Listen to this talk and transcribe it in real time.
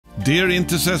Dear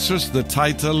intercessors, the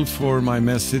title for my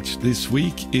message this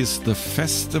week is The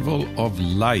Festival of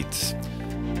Lights.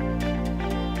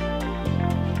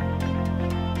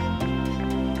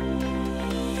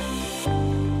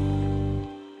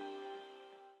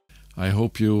 I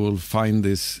hope you will find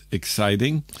this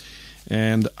exciting.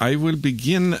 And I will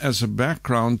begin as a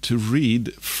background to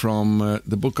read from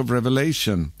the book of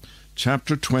Revelation,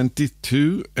 chapter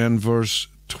 22 and verse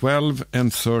 12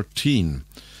 and 13.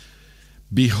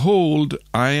 Behold,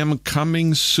 I am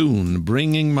coming soon,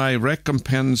 bringing my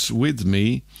recompense with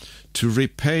me to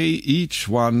repay each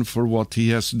one for what he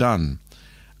has done.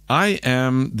 I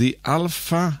am the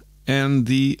Alpha and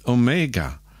the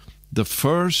Omega, the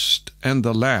first and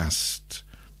the last,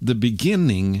 the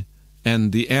beginning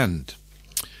and the end.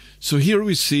 So here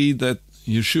we see that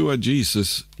Yeshua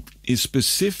Jesus is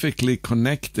specifically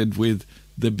connected with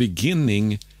the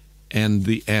beginning and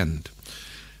the end.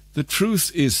 The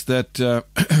truth is that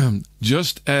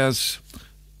just as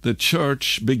the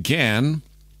church began,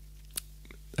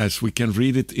 as we can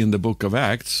read it in the book of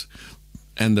Acts,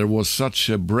 and there was such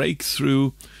a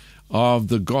breakthrough of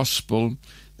the gospel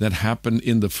that happened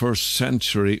in the first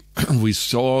century, we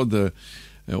saw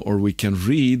we can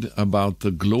read about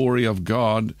the glory of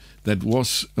God that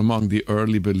was among the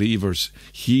early believers.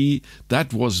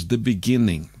 That was the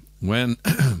beginning when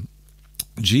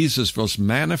Jesus was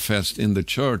manifest in the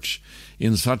church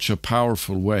in such a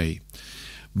powerful way.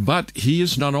 But he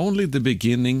is not only the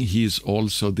beginning, he is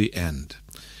also the end.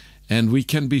 And we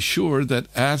can be sure that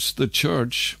as the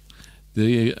church,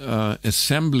 the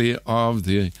assembly of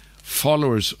the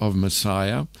followers of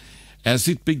Messiah, as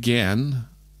it began,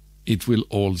 it will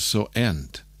also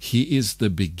end. He is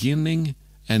the beginning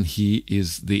and he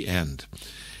is the end.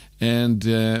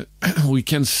 And we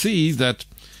can see that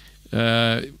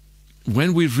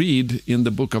when we read in the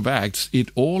book of Acts,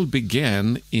 it all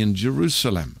began in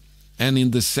Jerusalem. And in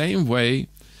the same way,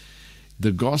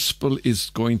 the gospel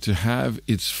is going to have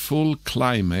its full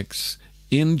climax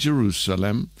in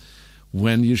Jerusalem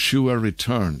when Yeshua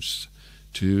returns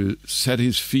to set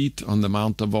his feet on the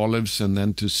Mount of Olives and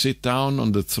then to sit down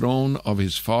on the throne of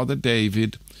his father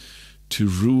David to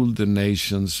rule the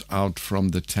nations out from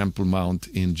the Temple Mount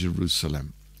in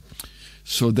Jerusalem.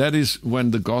 So that is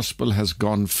when the gospel has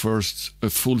gone first a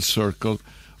full circle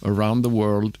around the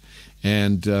world,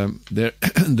 and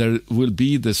there will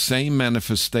be the same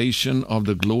manifestation of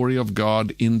the glory of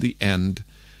God in the end,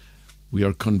 we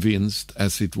are convinced,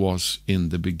 as it was in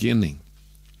the beginning.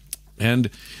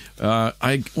 And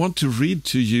I want to read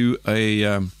to you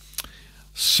a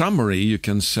summary, you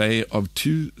can say, of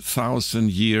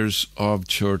 2,000 years of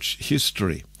church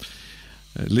history.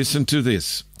 Listen to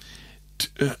this.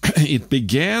 It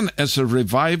began as a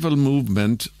revival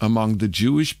movement among the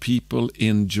Jewish people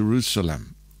in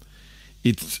Jerusalem.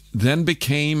 It then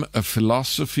became a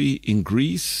philosophy in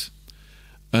Greece,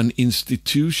 an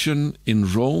institution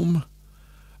in Rome,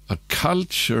 a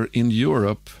culture in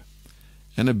Europe,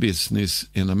 and a business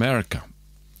in America.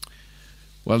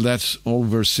 Well, that's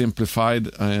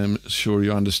oversimplified. I am sure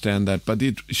you understand that. But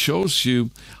it shows you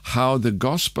how the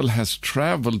gospel has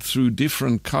traveled through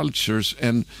different cultures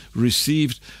and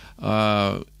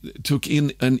took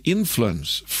in an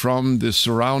influence from the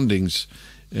surroundings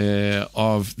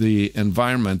of the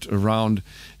environment around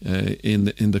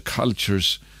in the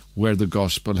cultures where the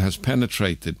gospel has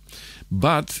penetrated.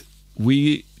 But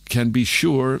we can be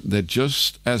sure that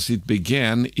just as it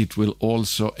began, it will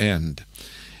also end.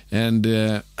 And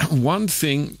one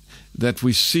thing that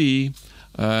we see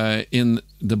in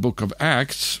the book of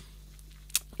Acts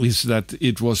is that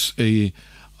it was a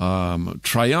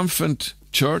triumphant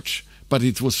church, but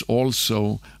it was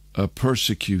also a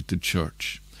persecuted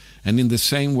church. And in the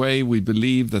same way, we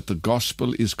believe that the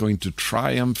gospel is going to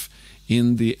triumph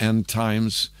in the end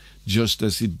times, just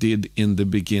as it did in the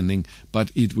beginning,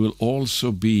 but it will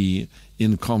also be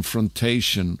in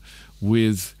confrontation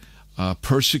with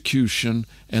persecution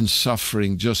and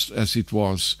suffering, just as it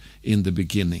was in the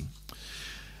beginning.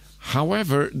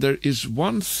 However, there is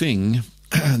one thing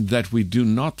that we do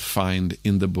not find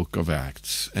in the book of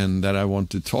Acts, and that I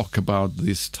want to talk about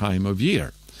this time of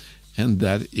year, and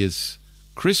that is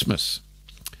Christmas.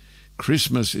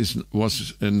 Christmas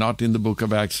was not in the book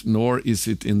of Acts, nor is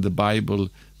it in the Bible,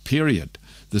 period.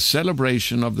 The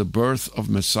celebration of the birth of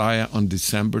Messiah on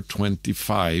December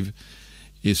 25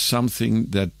 is something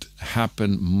that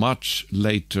happened much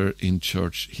later in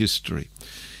church history.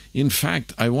 In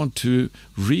fact, I want to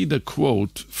read a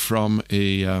quote from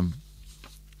a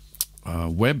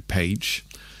web page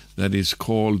that is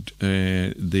called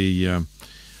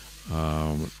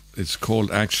it's called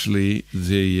actually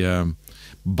the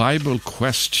Bible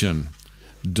Question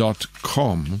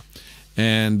rededication.com.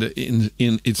 And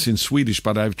it's in Swedish,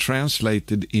 but I've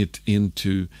translated it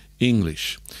into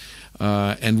English.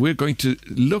 And we're going to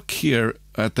look here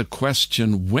at the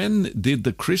question, when did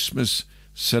the Christmas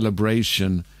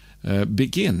celebration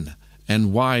begin?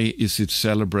 And why is it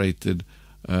celebrated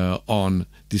on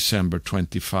December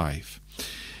 25?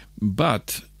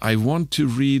 But I want to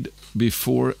read,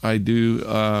 before I do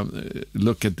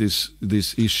look at this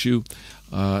issue,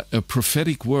 a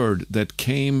prophetic word that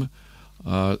came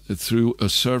through a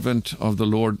servant of the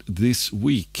Lord this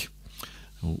week,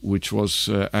 which was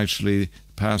actually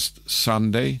past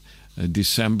Sunday,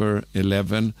 December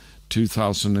 11,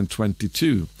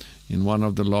 2022, in one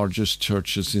of the largest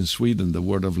churches in Sweden, the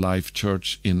Word of Life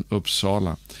Church in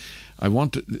Uppsala. I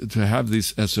want to have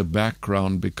this as a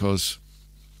background because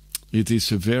it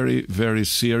is a very, very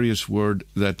serious word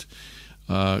that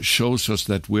shows us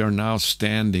that we are now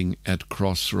standing at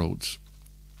crossroads.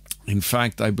 In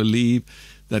fact, I believe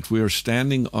that we are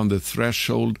standing on the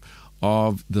threshold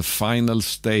of the final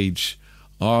stage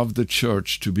of the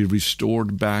church to be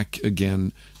restored back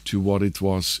again to what it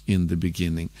was in the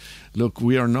beginning. Look,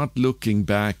 we are not looking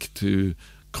back to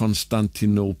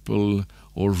Constantinople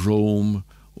or Rome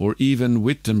or even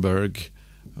Wittenberg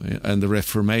and the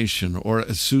Reformation, or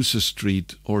Azusa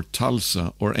Street or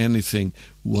Tulsa or anything.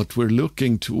 What we're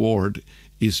looking toward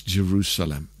is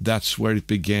Jerusalem. That's where it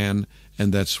began,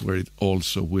 and that's where it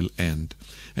also will end.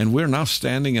 And we're now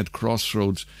standing at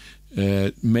crossroads,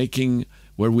 where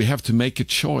we have to make a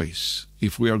choice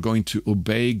if we are going to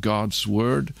obey God's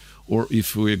word or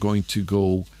if we are going to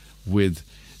go with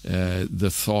the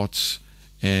thoughts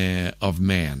of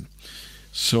man.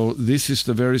 So this is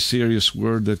the very serious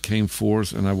word that came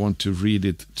forth, and I want to read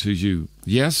it to you.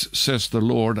 Yes, says the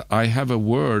Lord, I have a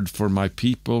word for my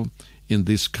people in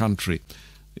this country.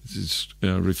 It is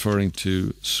referring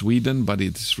to Sweden, but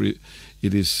it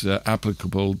is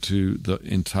applicable to the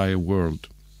entire world.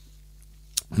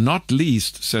 Not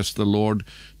least, says the Lord,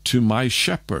 to my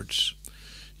shepherds.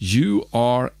 You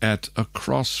are at a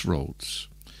crossroads.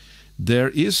 There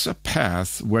is a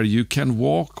path where you can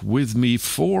walk with me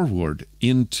forward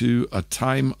into a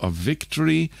time of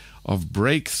victory, of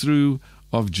breakthrough,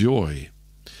 of joy.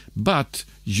 But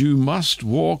you must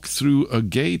walk through a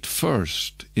gate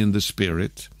first in the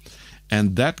Spirit,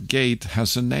 and that gate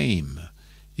has a name.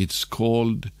 It's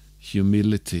called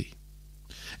humility.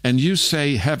 And you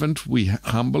say, haven't we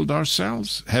humbled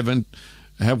ourselves?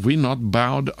 Have we not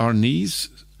bowed our knees,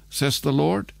 says the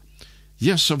Lord?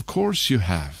 Yes, of course you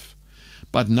have.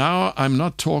 But now I'm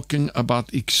not talking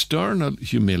about external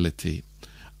humility.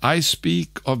 I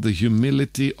speak of the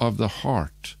humility of the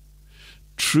heart.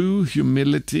 True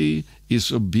humility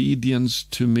is obedience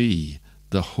to me,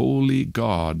 the holy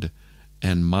God,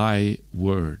 and my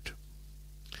word.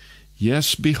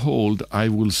 Yes, behold, I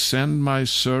will send my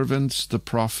servants the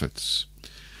prophets.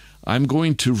 I'm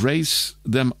going to raise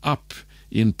them up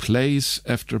in place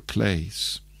after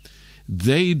place.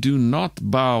 They do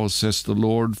not bow, says the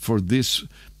Lord, for this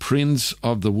prince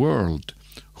of the world,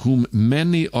 whom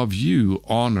many of you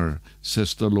honor,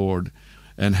 says the Lord,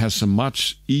 and has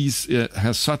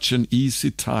such an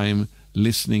easy time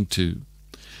listening to.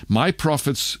 My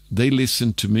prophets, they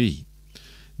listen to me.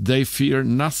 They fear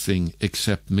nothing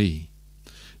except me.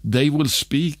 They will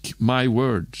speak my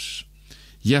words.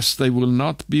 Yes, they will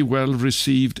not be well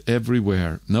received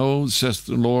everywhere. No, says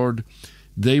the Lord,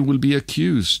 they will be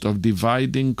accused of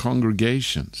dividing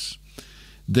congregations.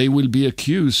 They will be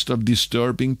accused of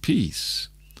disturbing peace.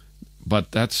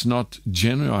 But that's not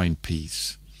genuine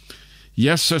peace.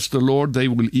 Yes, says the Lord, they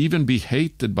will even be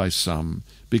hated by some,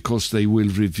 because they will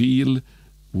reveal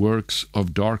works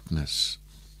of darkness.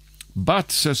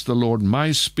 But, says the Lord,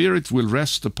 my spirit will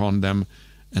rest upon them,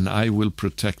 and I will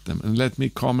protect them. And let me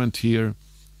comment here.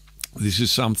 This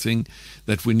is something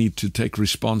that we need to take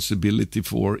responsibility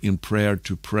for in prayer,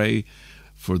 to pray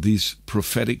for these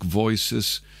prophetic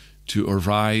voices to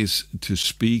arise, to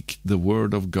speak the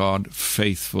word of God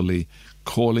faithfully,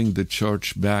 calling the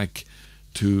church back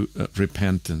to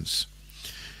repentance.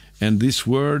 And this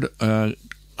word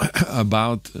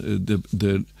about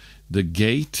the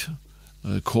gate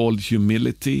called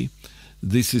humility,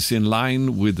 this is in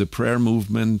line with the prayer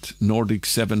movement Nordic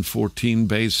 7:14,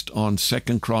 based on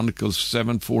 2 Chronicles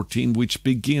 7:14, which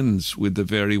begins with the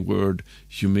very word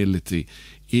humility.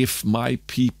 If my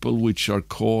people which are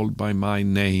called by my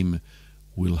name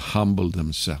will humble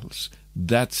themselves.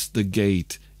 That's the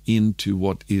gate into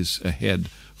what is ahead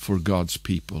for God's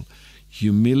people.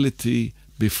 Humility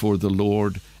before the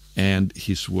Lord and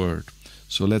His word.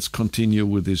 So let's continue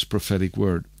with this prophetic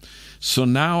word. So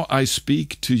now I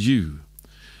speak to you.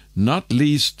 not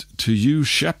least to you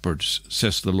shepherds,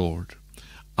 says the Lord.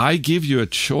 I give you a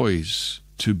choice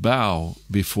to bow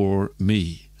before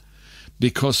me,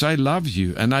 because I love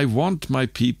you and I want my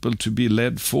people to be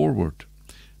led forward.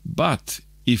 But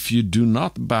if you do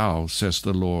not bow, says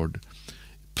the Lord,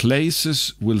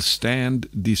 places will stand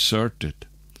deserted.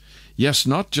 Yes,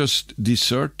 not just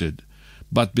deserted,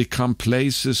 but become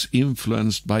places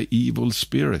influenced by evil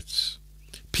spirits.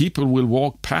 People will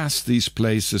walk past these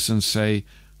places and say,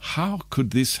 how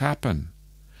could this happen?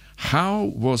 How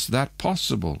was that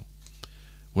possible?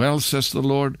 Well, says the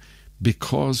Lord,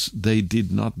 because they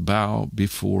did not bow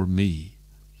before me.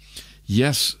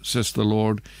 Yes, says the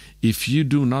Lord, if you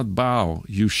do not bow,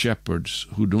 you shepherds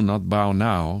who do not bow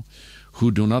now,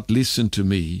 who do not listen to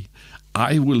me,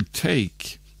 I will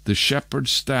take the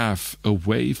shepherd's staff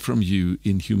away from you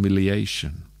in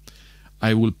humiliation.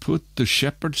 I will put the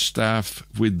shepherd's staff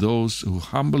with those who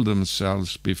humble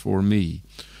themselves before me,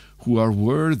 who are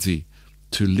worthy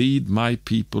to lead my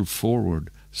people forward,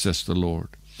 says the Lord.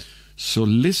 So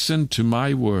listen to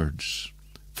my words,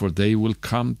 for they will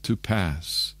come to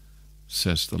pass,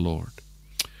 says the Lord.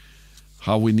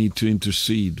 How we need to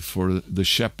intercede for the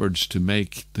shepherds to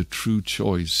make the true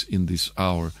choice in this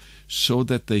hour, so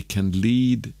that they can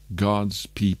lead God's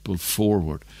people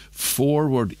forward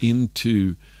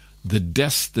into the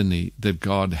destiny that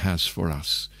God has for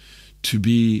us, to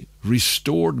be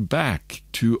restored back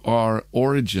to our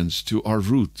origins, to our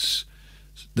roots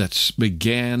that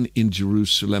began in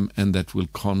Jerusalem and that will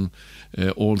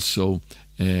also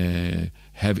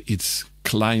have its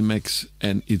climax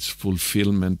and its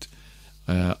fulfillment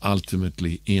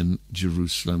ultimately in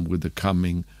Jerusalem with the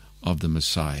coming of the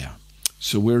Messiah.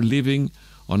 So we're living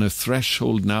on a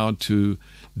threshold now to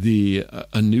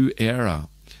a new era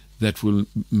that will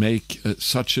make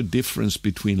such a difference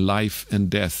between life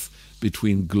and death,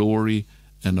 between glory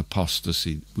and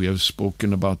apostasy. We have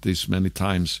spoken about this many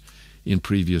times in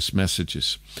previous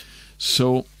messages.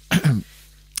 So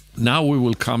now we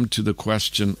will come to the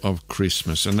question of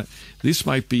Christmas. And this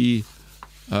might be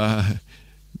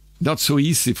not so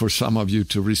easy for some of you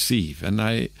to receive. And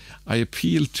I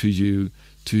appeal to you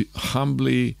to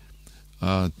humbly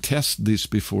test this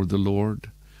before the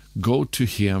Lord. Go to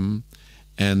Him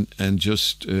and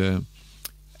just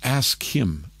ask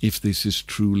Him if this is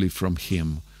truly from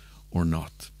Him or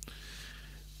not.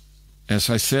 As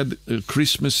I said, a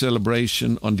Christmas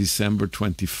celebration on December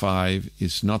 25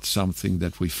 is not something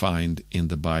that we find in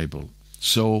the Bible.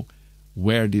 So,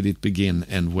 where did it begin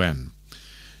and when?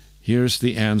 Here's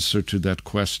the answer to that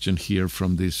question here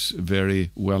from this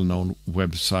very well-known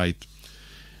website.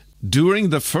 During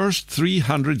the first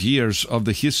 300 years of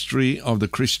the history of the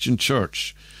Christian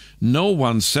Church, no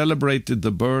one celebrated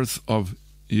the birth of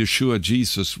Yeshua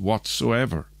Jesus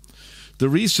whatsoever. The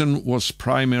reason was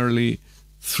primarily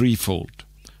threefold.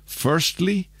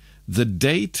 Firstly, the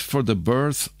date for the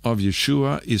birth of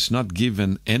Yeshua is not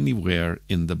given anywhere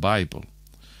in the Bible.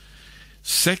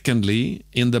 Secondly,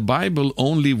 in the Bible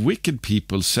only wicked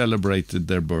people celebrated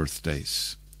their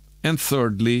birthdays. And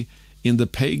thirdly, in the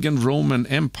pagan Roman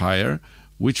Empire,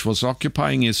 which was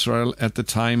occupying Israel at the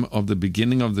time of the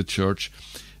beginning of the church,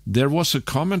 there was a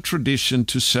common tradition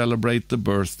to celebrate the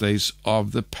birthdays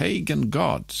of the pagan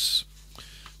gods.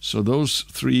 So those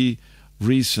three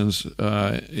reasons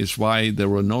is why there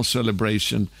were no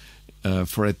celebration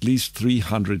for at least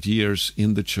 300 years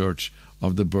in the church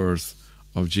of the birth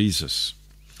of Jesus.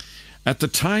 At the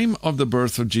time of the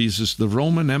birth of Jesus, the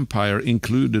Roman Empire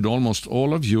included almost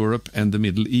all of Europe and the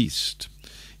Middle East.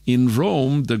 In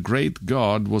Rome, the great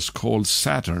god was called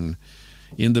Saturn.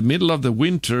 In the middle of the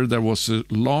winter, there was a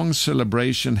long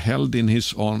celebration held in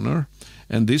his honor,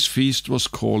 and this feast was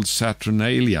called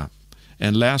Saturnalia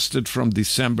and lasted from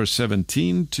December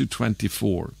 17 to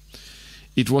 24.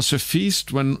 It was a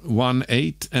feast when one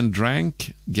ate and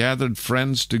drank, gathered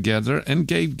friends together, and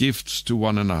gave gifts to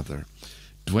one another.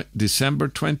 December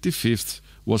 25th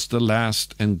was the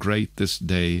last and greatest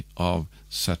day of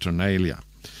Saturnalia.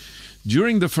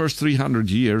 During the first 300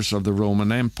 years of the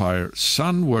Roman Empire,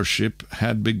 sun worship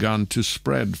had begun to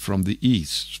spread from the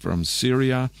east, from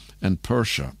Syria and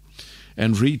Persia,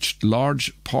 and reached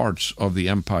large parts of the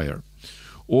empire.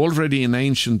 Already in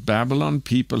ancient Babylon,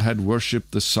 people had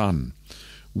worshipped the sun.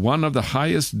 One of the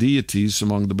highest deities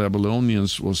among the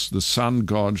Babylonians was the sun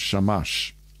god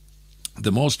Shamash.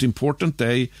 The most important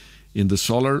day in the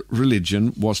solar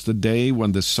religion was the day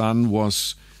when the sun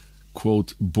was,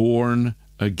 quote, born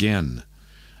again,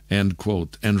 end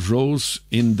quote, and rose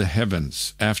in the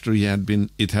heavens after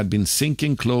it had been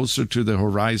sinking closer to the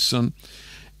horizon,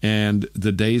 and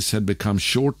the days had become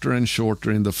shorter and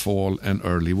shorter in the fall and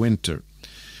early winter.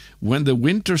 When the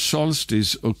winter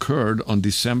solstice occurred on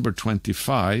December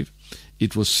 25,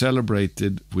 it was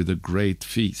celebrated with a great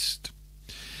feast.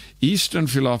 Eastern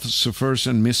philosophers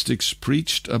and mystics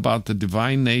preached about the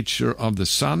divine nature of the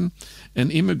sun,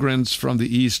 and immigrants from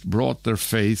the East brought their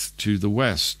faith to the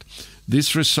West.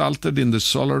 This resulted in the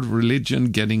solar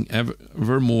religion getting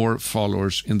ever more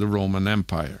followers in the Roman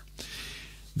Empire.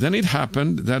 Then it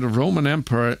happened that a Roman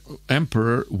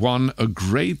emperor won a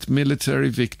great military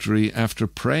victory after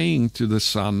praying to the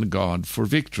sun god for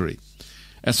victory.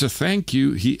 As a thank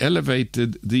you, he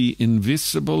elevated the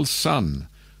invisible sun,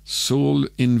 Sol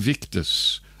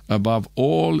Invictus, above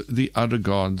all the other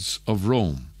gods of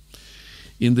Rome.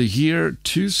 In the year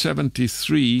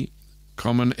 273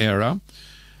 Common Era,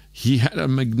 he had a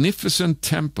magnificent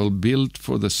temple built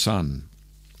for the sun.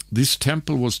 This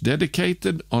temple was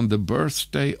dedicated on the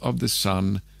birthday of the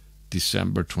sun,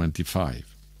 December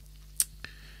 25.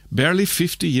 Barely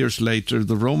 50 years later,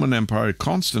 the Roman Emperor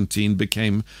Constantine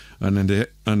became an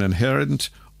adherent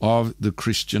of the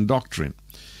Christian doctrine.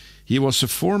 He was a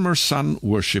former sun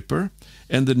worshipper,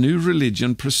 and the new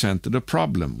religion presented a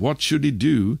problem. What should he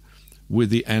do with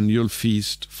the annual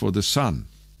feast for the sun?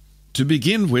 To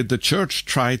begin with, the church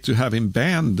tried to have him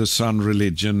ban the sun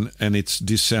religion and its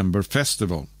December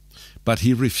festival, but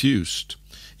he refused.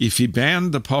 If he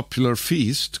banned the popular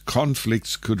feast,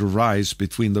 conflicts could arise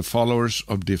between the followers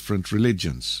of different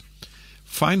religions.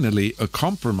 Finally, a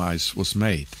compromise was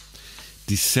made.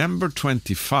 December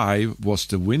 25 was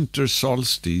the winter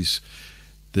solstice,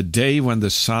 the day when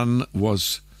the sun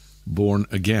was born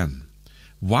again.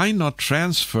 Why not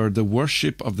transfer the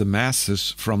worship of the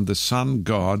masses from the sun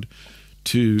god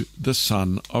to the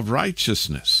Sun of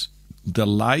Righteousness, the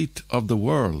light of the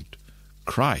world,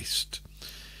 Christ?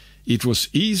 It was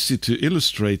easy to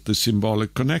illustrate the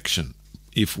symbolic connection.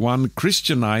 If one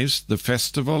Christianized the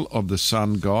festival of the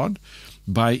sun god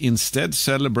by instead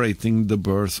celebrating the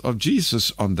birth of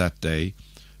Jesus on that day,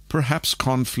 perhaps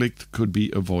conflict could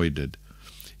be avoided.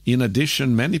 In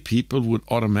addition, many people would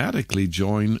automatically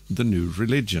join the new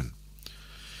religion,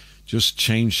 just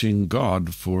changing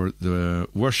God for the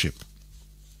worship.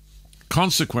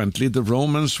 Consequently, the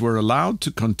Romans were allowed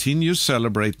to continue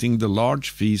celebrating the large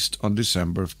feast on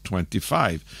December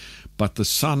 25, but the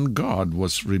sun god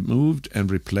was removed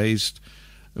and replaced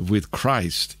with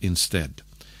Christ instead.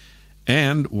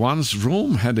 And once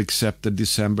Rome had accepted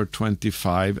December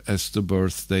 25 as the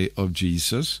birthday of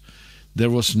Jesus, there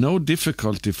was no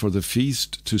difficulty for the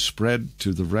feast to spread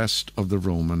to the rest of the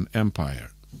Roman Empire.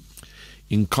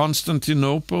 In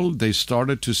Constantinople, they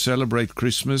started to celebrate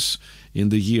Christmas in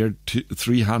the year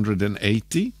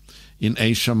 380, in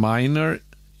Asia Minor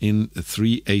in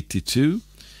 382,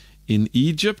 in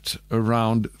Egypt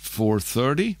around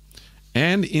 430,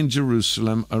 and in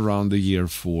Jerusalem around the year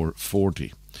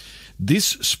 440. This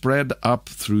spread up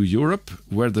through Europe,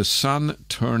 where the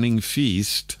sun-turning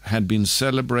feast had been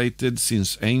celebrated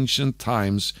since ancient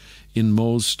times in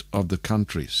most of the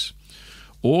countries.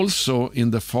 Also in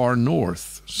the far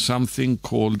north, something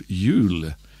called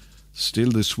Jul, still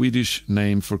the Swedish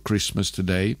name for Christmas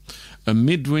today, a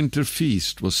midwinter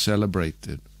feast was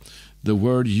celebrated. The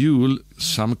word Jul,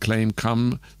 some claim,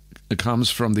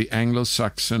 comes from the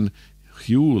Anglo-Saxon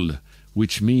Hjul,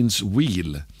 which means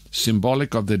wheel,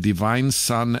 symbolic of the divine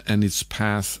sun and its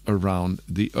path around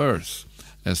the earth,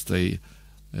 as they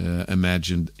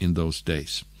imagined in those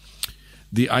days.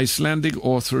 The Icelandic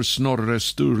author Snorre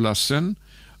Sturlason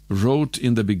wrote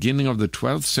in the beginning of the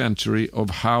 12th century of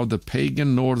how the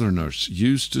pagan northerners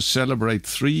used to celebrate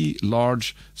 3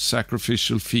 large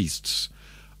sacrificial feasts,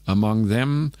 among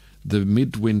them the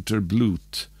midwinter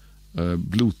Blute,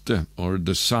 or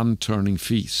the sun-turning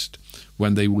feast,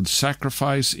 when they would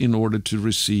sacrifice in order to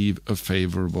receive a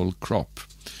favorable crop.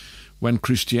 When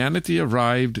Christianity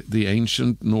arrived, the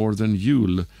ancient northern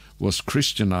Yule was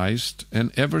Christianized,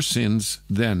 and ever since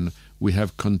then we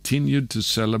have continued to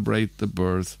celebrate the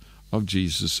birth of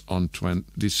Jesus on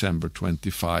December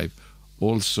 25,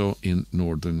 also in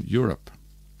Northern Europe.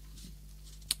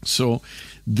 So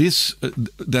this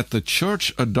that the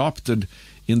church adopted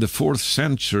in the 4th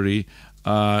century,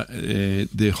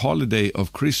 the holiday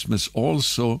of Christmas,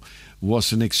 also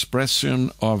was an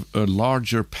expression of a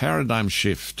larger paradigm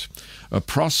shift, a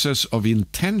process of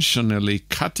intentionally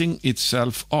cutting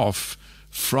itself off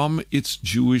from its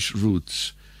Jewish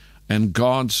roots and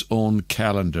God's own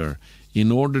calendar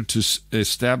in order to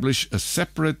establish a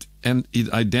separate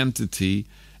identity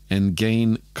and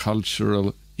gain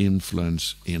cultural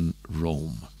influence in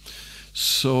Rome.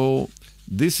 So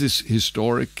this is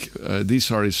historic.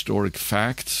 These are historic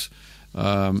facts.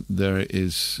 There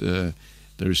is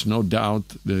no doubt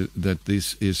that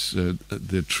this is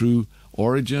the true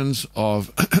origins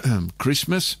of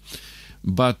Christmas,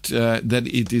 but that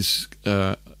it is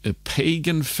a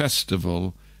pagan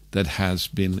festival that has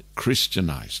been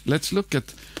Christianized. Let's look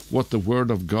at what the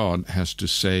Word of God has to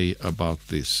say about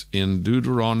this. In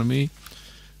Deuteronomy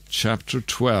chapter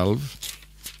 12,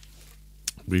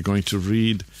 we're going to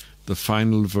read the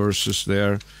final verses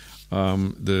there.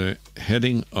 The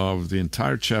heading of the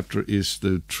entire chapter is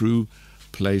the true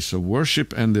place of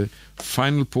worship, and the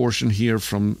final portion here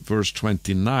from verse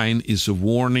 29 is a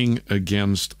warning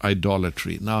against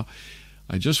idolatry. Now,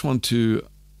 I just want to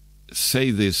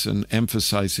say this and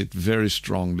emphasize it very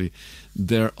strongly.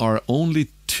 There are only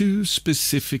two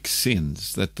specific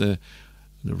sins that the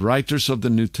writers of the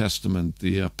New Testament,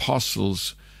 the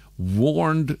apostles,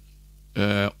 warned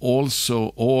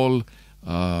also all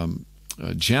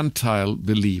Gentile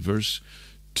believers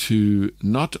to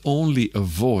not only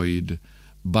avoid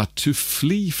but to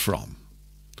flee from.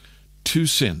 Two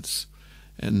sins.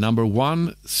 And number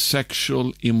one,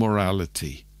 sexual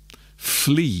immorality.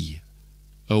 Flee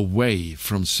away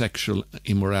from sexual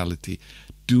immorality.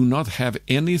 Do not have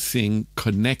anything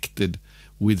connected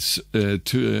with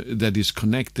that is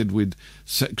connected with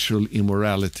sexual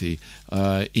immorality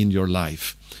in your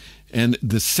life. And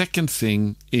the second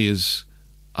thing is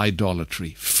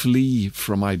idolatry. Flee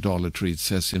from idolatry, it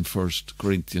says in 1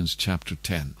 Corinthians chapter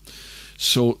 10.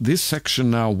 So this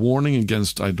section now, warning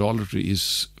against idolatry,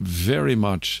 is very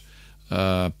much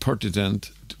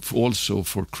pertinent also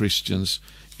for Christians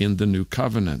in the New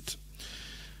Covenant.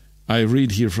 I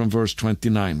read here from verse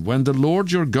 29. When the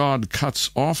Lord your God cuts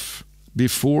off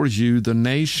before you the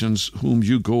nations whom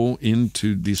you go in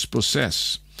to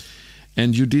dispossess,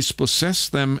 and you dispossess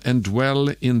them and dwell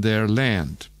in their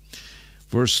land.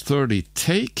 Verse 30,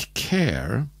 take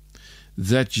care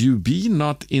that you be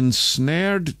not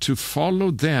ensnared to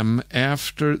follow them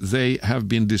after they have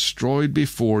been destroyed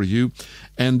before you,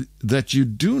 and that you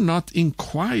do not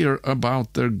inquire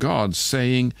about their gods,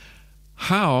 saying,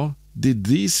 how did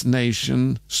these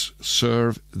nations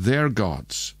serve their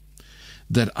gods?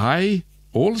 That I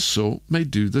also may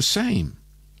do the same.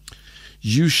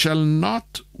 You shall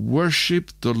not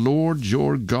worship the Lord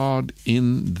your God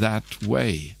in that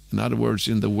way. In other words,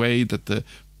 in the way that the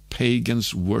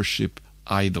pagans worship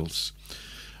idols.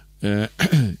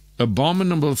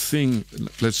 Abominable thing,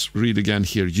 let's read again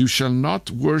here. You shall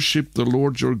not worship the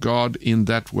Lord your God in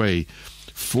that way.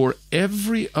 For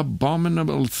every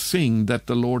abominable thing that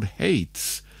the Lord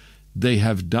hates, they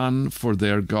have done for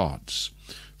their gods.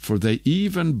 For they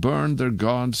even burn their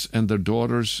gods and their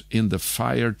daughters in the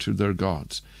fire to their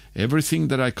gods. Everything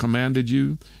that I commanded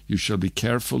you, you shall be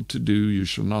careful to do. You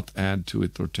shall not add to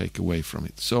it or take away from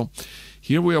it. So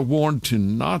here we are warned to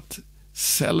not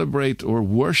celebrate or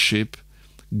worship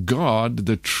God,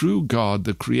 the true God,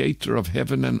 the creator of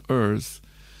heaven and earth,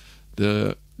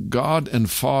 the God and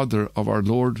Father of our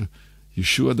Lord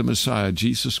Yeshua the Messiah,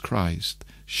 Jesus Christ,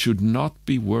 should not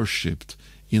be worshipped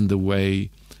in the way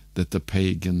that the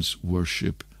pagans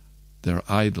worship their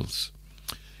idols.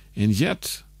 And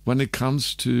yet, when it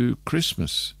comes to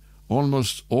Christmas,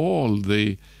 almost all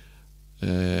the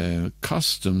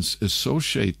customs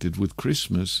associated with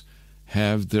Christmas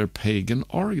have their pagan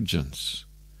origins.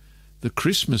 The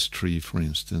Christmas tree, for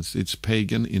instance, it's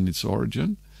pagan in its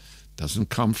origin, doesn't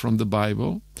come from the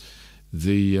Bible.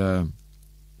 The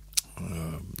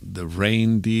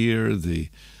reindeer, the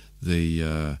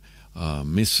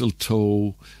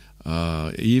mistletoe,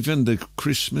 even the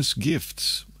Christmas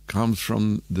gifts comes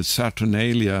from the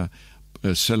Saturnalia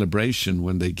celebration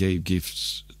when they gave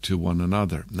gifts to one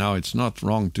another. Now, it's not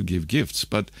wrong to give gifts,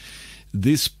 but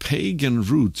this pagan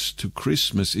roots to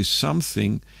Christmas is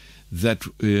something that,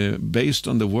 based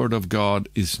on the Word of God,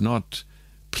 is not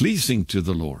pleasing to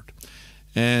the Lord.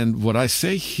 And what I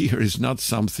say here is not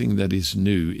something that is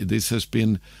new. This has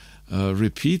been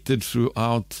repeated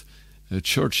throughout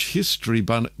church history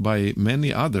by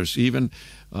many others. Even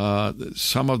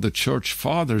some of the church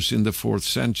fathers in the 4th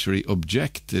century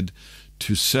objected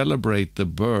to celebrate the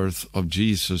birth of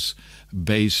Jesus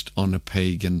based on a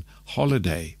pagan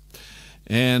holiday.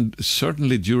 And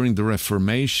certainly during the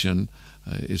Reformation,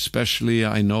 especially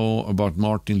I know about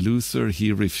Martin Luther,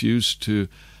 he refused to,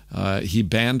 he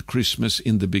banned Christmas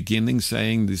in the beginning,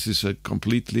 saying this is a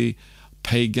completely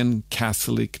pagan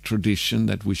Catholic tradition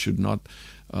that we should not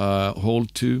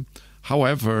hold to.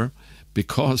 However,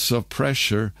 because of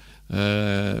pressure,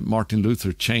 Martin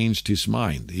Luther changed his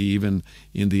mind. He even,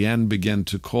 in the end, began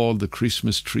to call the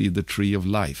Christmas tree the tree of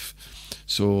life.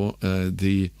 So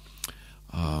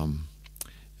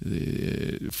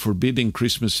forbidding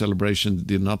Christmas celebration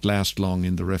did not last long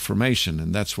in the Reformation,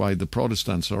 and that's why the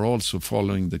Protestants are also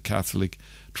following the Catholic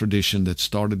tradition that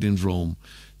started in Rome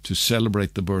to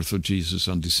celebrate the birth of Jesus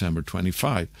on December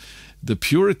 25. The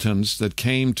Puritans that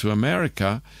came to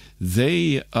America,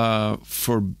 they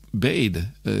forbade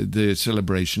the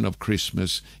celebration of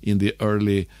Christmas in the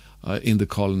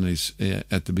colonies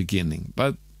at the beginning.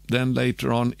 But then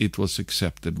later on it was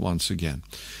accepted once again.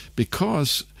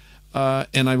 Because,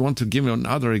 and I want to give you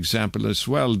another example as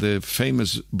well, the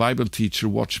famous Bible teacher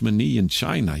Watchman in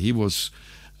China, he was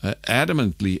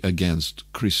adamantly against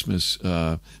Christmas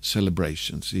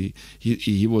celebrations.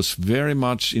 He was very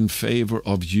much in favor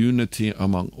of unity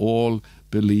among all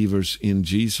believers in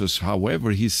Jesus.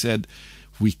 However, he said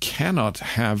we cannot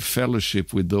have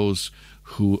fellowship with those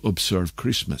who observe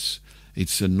Christmas.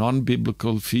 It's a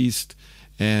non-biblical feast,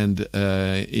 and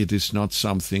it is not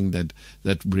something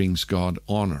that brings God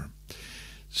honor.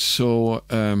 So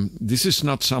this is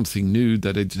not something new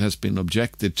that it has been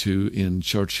objected to in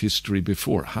church history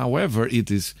before. However, it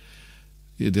has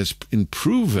been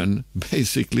proven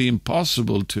basically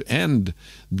impossible to end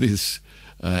this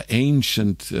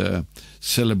ancient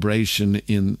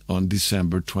celebration on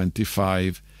December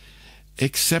 25,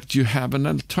 except you have an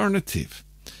alternative.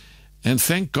 And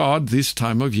thank God this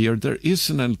time of year there is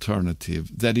an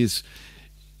alternative that is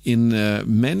in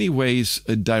many ways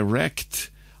a direct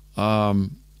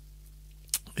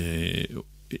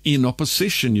in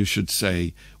opposition, you should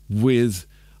say, with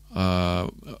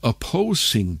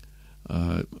opposing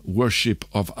worship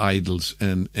of idols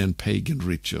and pagan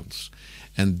rituals.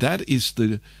 And that is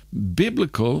the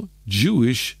biblical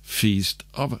Jewish feast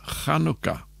of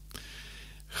Hanukkah.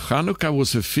 Hanukkah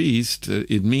was a feast,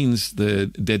 it means the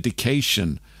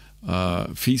dedication,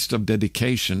 feast of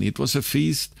dedication. It was a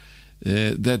feast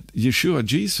that Yeshua,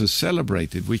 Jesus,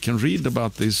 celebrated. We can read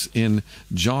about this in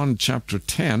John chapter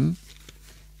 10.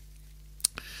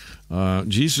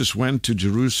 Jesus went to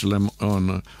Jerusalem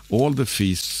on all the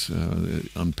feasts,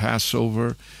 on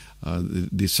Passover. The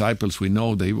disciples, we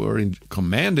know, they were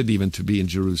commanded even to be in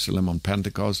Jerusalem on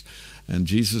Pentecost. And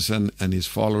Jesus and his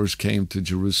followers came to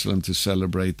Jerusalem to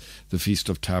celebrate the Feast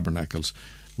of Tabernacles.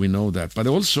 We know that. But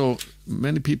also,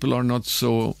 many people are not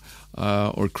so,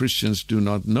 or Christians do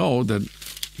not know that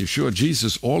Yeshua,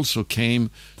 Jesus, also came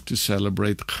to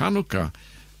celebrate Hanukkah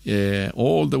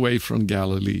all the way from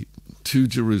Galilee to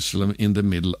Jerusalem in the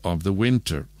middle of the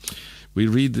winter. We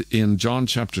read in John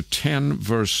chapter 10,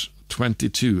 verse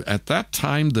 22, "At that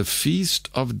time the feast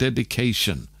of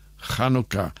dedication,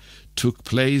 Hanukkah, took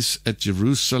place at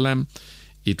Jerusalem.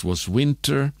 It was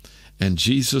winter, and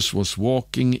Jesus was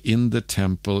walking in the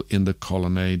temple in the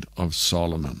colonnade of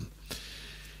Solomon."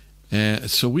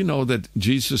 So we know that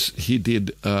Jesus, he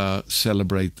did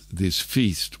celebrate this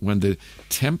feast when the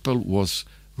temple was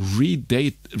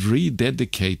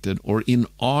rededicated, or in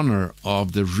honor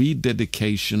of the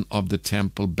rededication of the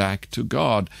temple back to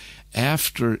God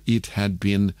after it had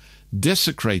been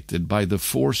desecrated by the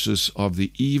forces of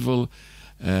the evil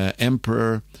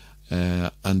emperor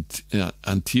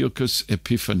Antiochus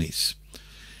Epiphanes.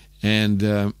 And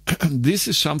this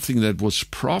is something that was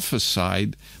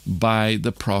prophesied by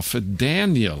the prophet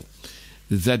Daniel,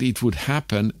 that it would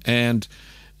happen, and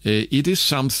it is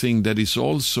something that is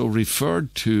also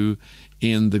referred to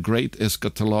in the great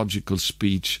eschatological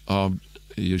speech of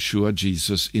Yeshua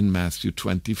Jesus in Matthew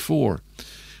 24,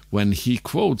 when he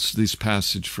quotes this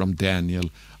passage from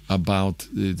Daniel about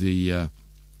the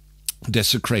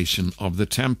desecration of the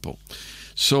temple.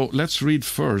 So let's read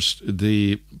first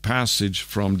the passage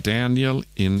from Daniel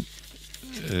in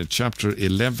chapter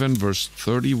 11, verse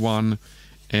 31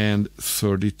 and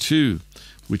 32,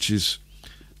 which is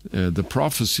the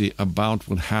prophecy about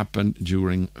what happened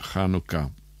during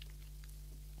Hanukkah.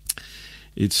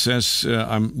 It says,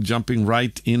 I'm jumping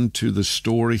right into the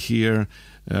story here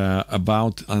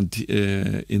about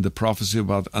in the prophecy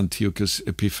about Antiochus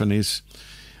Epiphanes,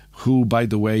 who, by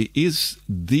the way, is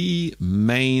the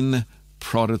main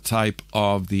prototype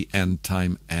of the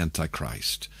end-time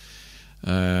Antichrist.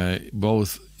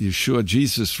 Both Yeshua,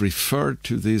 Jesus, referred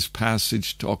to this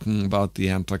passage talking about the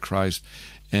Antichrist,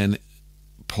 and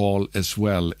Paul as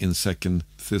well in 2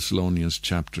 Thessalonians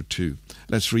chapter 2.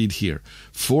 Let's read here.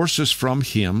 "Forces from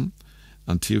him,"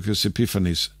 Antiochus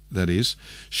Epiphanes, that is,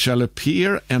 "shall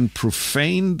appear and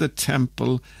profane the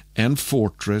temple and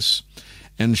fortress,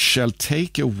 and shall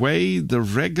take away the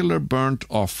regular burnt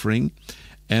offering,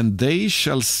 and they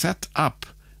shall set up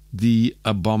the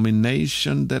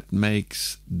abomination that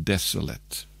makes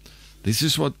desolate." This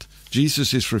is what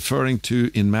Jesus is referring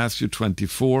to in Matthew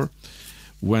 24,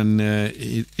 when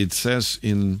it says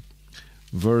in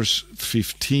verse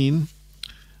 15,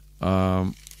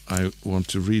 I want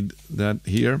to read that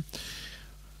here.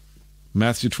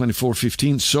 Matthew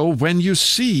 24:15. So when you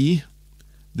see,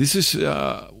 this is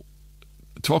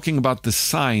talking about the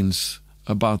signs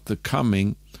about the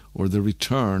coming or the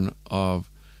return of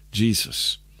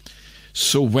Jesus.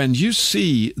 So when you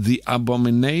see the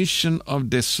abomination of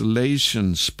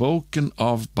desolation spoken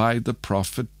of by the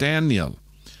prophet Daniel,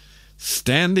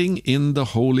 standing in the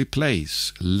holy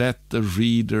place, let the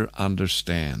reader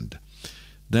understand.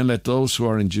 Then let those who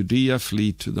are in Judea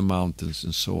flee to the mountains,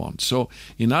 and so on. So,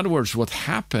 in other words, what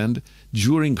happened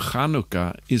during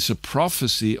Hanukkah is a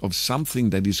prophecy of something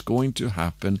that is going to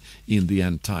happen in the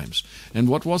end times. And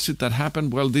what was it that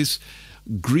happened? Well, this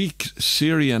Greek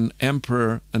Syrian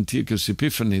emperor Antiochus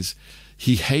Epiphanes,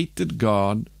 he hated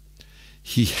God,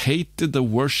 he hated the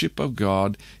worship of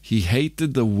God, he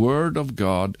hated the word of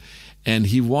God, and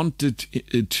he wanted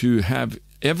to have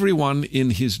everyone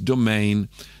in his domain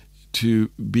to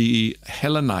be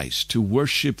Hellenized, to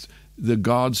worship the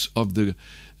gods of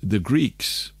the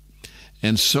Greeks.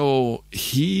 And so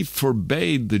he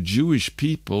forbade the Jewish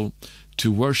people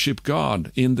to worship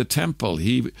God in the temple.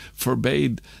 He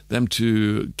forbade them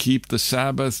to keep the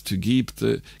Sabbath, to keep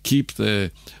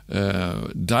the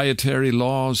dietary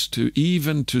laws,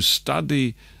 even to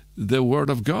study the Word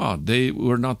of God. They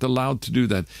were not allowed to do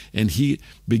that. And he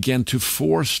began to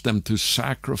force them to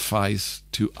sacrifice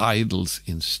to idols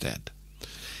instead.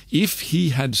 If he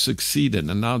had succeeded,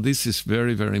 and now this is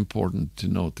very, very important to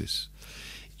notice,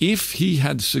 if he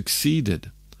had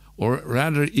succeeded, or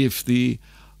rather if the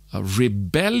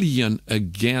rebellion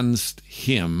against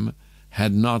him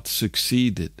had not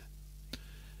succeeded,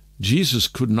 Jesus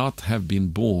could not have been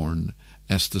born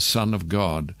as the Son of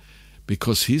God,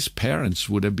 because his parents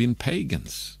would have been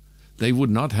pagans. They would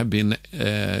not have been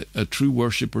true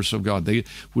worshippers of God. They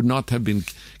would not have been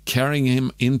carrying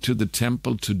him into the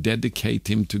temple to dedicate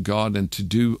him to God and to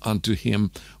do unto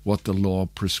him what the law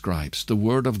prescribes. The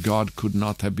word of God could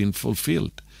not have been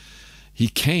fulfilled. He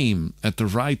came at the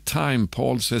right time,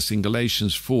 Paul says in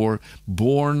Galatians 4,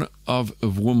 born of a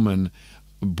woman,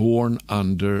 born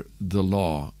under the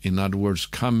law. In other words,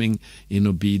 coming in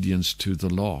obedience to the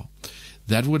law.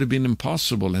 That would have been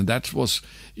impossible, and that was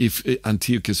if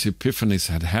Antiochus Epiphanes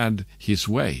had had his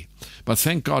way. But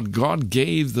thank God, God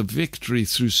gave the victory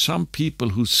through some people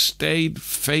who stayed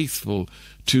faithful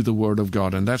to the word of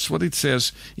God. And that's what it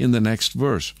says in the next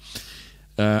verse.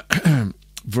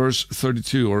 Verse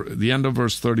 32, or the end of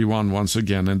verse 31 once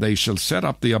again, and they shall set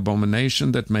up the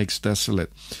abomination that makes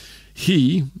desolate.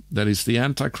 He, that is the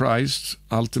Antichrist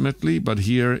ultimately, but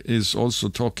here is also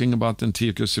talking about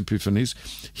Antiochus Epiphanes,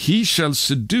 he shall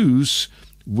seduce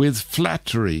with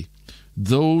flattery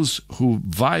those who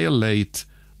violate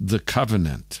the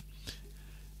covenant.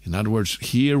 In other words,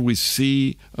 here we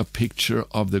see a picture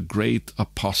of the great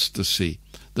apostasy,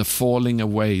 the falling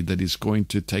away that is going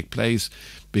to take place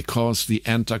because the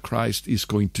Antichrist is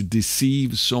going to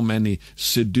deceive so many,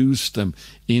 seduce them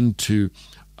into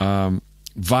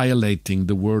violating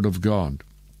the word of God.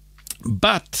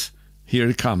 But, here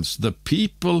it comes, the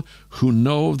people who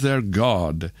know their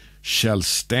God shall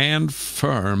stand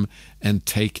firm and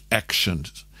take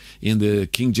actions. In the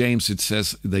King James it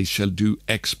says they shall do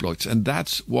exploits. And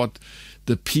that's what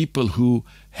the people who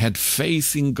had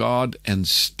faith in God and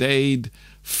stayed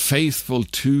faithful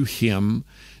to him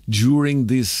during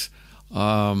this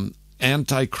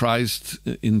Antichrist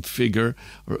in figure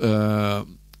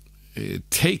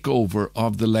takeover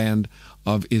of the land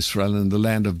of Israel and the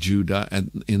land of Judah.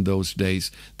 And in those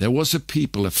days, there was a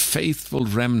people, a faithful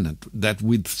remnant that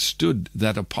withstood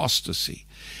that apostasy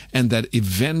and that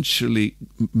eventually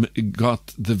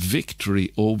got the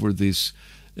victory over these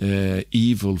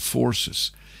evil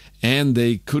forces. And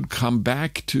they could come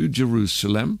back to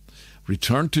Jerusalem,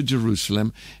 return to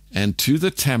Jerusalem and to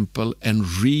the temple and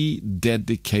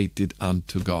rededicate it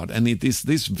unto God. And it is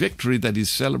this victory that is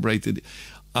celebrated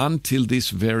until this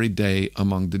very day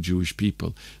among the Jewish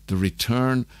people, the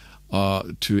return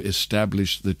to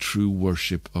establish the true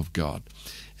worship of God.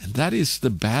 And that is the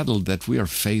battle that we are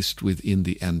faced with in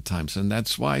the end times. And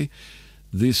that's why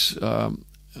this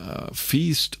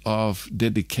feast of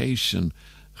dedication,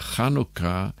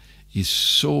 Hanukkah, is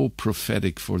so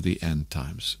prophetic for the end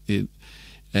times.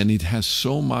 And it has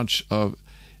so much of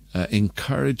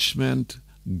encouragement,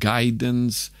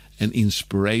 guidance, and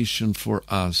inspiration for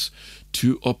us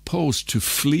to oppose, to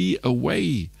flee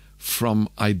away from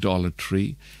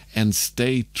idolatry and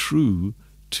stay true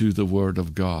to the Word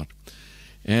of God.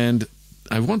 And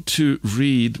I want to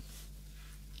read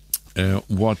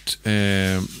what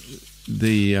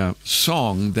the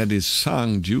song that is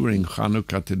sung during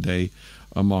Hanukkah today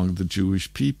among the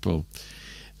Jewish people.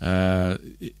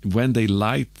 when they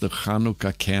light the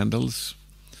Hanukkah candles,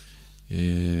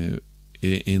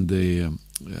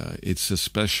 it's a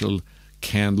special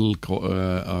candle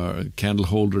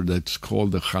holder that's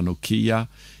called the Chanukiah.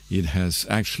 It has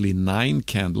actually 9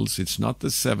 candles. It's not the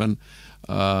 7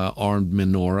 armed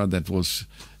menorah that was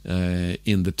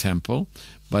in the temple,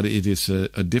 but it is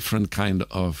a different kind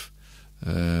of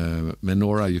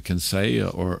menorah, you can say,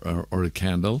 or a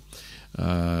candle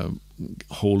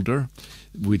holder,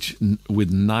 which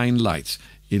with 9 lights.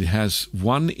 It has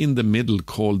one in the middle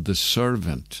called the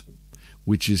servant,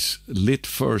 which is lit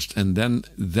first, and then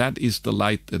that is the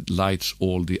light that lights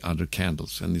all the other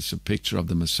candles. And it's a picture of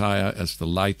the Messiah as the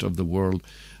light of the world,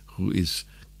 who is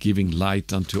giving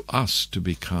light unto us to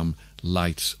become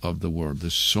lights of the world.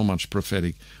 There's so much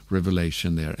prophetic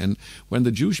revelation there. And when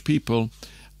the Jewish people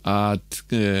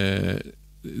they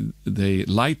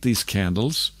light these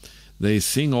candles, they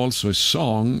sing also a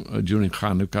song during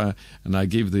Hanukkah, and I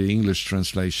give the English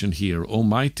translation here. O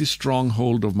mighty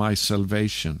stronghold of my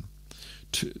salvation,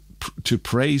 to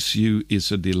praise you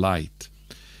is a delight.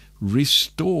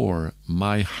 Restore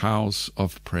my house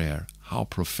of prayer. How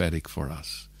prophetic for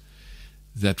us,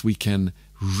 that we can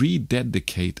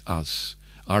rededicate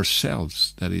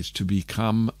ourselves, that is, to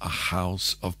become a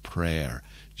house of prayer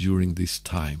during this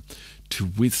time, to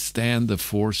withstand the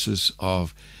forces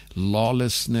of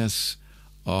lawlessness,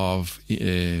 of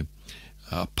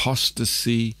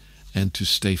apostasy, and to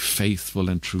stay faithful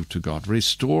and true to God.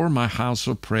 Restore my house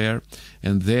of prayer,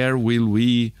 and there will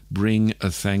we bring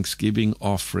a thanksgiving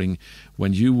offering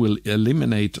when you will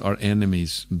eliminate our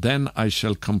enemies. Then I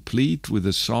shall complete with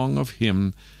a song of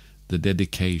hymn the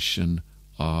dedication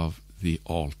of the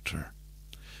altar.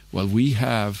 Well, we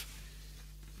have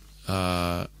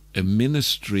a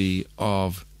ministry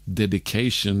of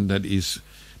dedication that is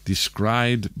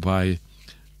described by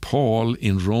Paul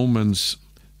in Romans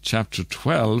chapter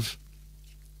 12,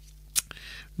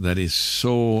 that is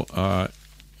so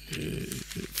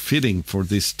fitting for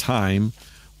this time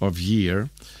of year.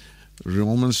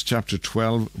 Romans chapter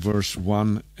 12, verse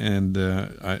 1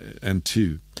 and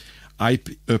 2. I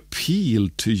appeal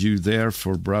to you,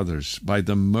 therefore, brothers, by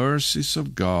the mercies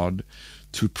of God,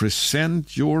 to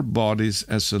present your bodies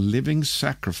as a living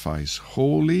sacrifice,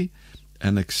 holy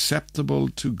and acceptable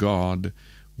to God,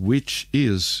 which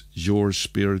is your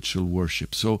spiritual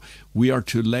worship. So we are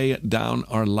to lay down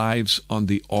our lives on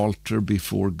the altar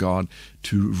before God,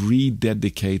 to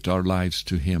rededicate our lives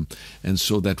to Him, and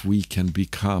so that we can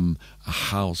become a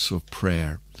house of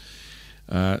prayer.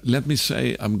 Let me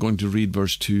say, I'm going to read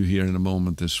verse 2 here in a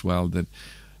moment as well, that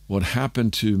what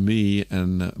happened to me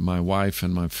and my wife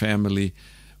and my family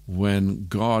when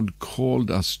God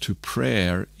called us to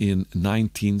prayer in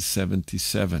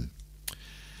 1977.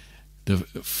 The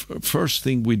first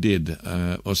thing we did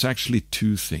was actually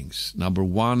 2 things. Number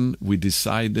 1, we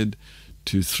decided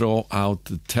to throw out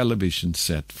the television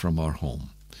set from our home,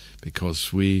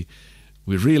 because we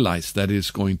realized that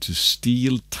it's going to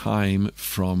steal time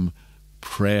from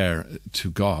prayer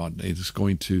to God. It is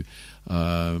going to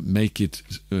make it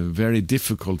very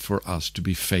difficult for us to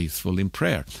be faithful in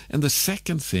prayer. And the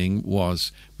second thing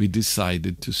was we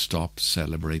decided to stop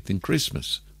celebrating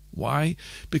Christmas. Why?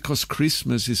 Because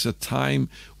Christmas is a time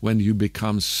when you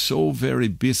become so very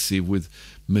busy with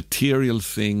material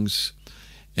things,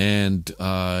 and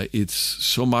it's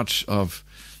so much of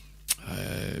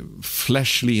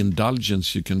fleshly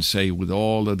indulgence, you can say, with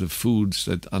all of the foods,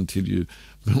 that until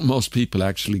most people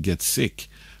actually get sick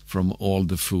from all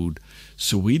the food.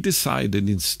 So we decided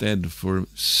instead, for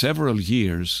several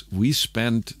years, we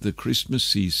spent the Christmas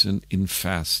season in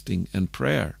fasting and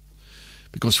prayer,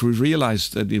 because we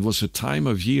realized that it was a time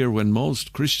of year when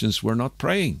most Christians were not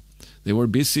praying. They were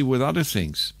busy with other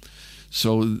things.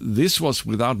 So this was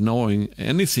without knowing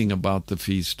anything about the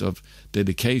Feast of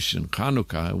Dedication,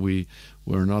 Hanukkah. We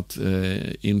were not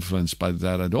influenced by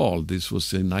that at all. This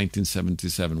was in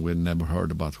 1977. We had never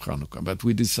heard about Hanukkah. But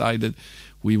we decided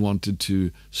we wanted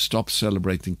to stop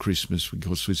celebrating Christmas,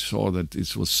 because we saw that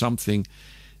this was something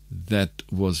that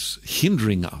was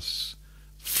hindering us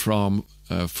from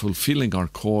fulfilling our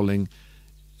calling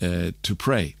to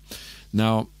pray.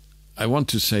 Now, I want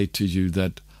to say to you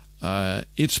that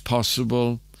it's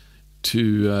possible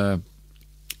to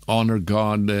honor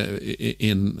God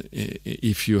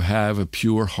if you have a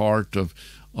pure heart of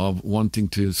wanting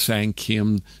to thank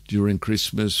Him during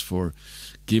Christmas for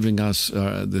giving us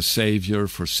the Savior,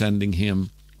 for sending Him,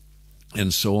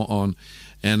 and so on.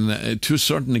 And to a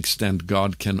certain extent,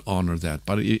 God can honor that.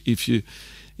 But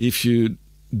if you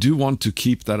do want to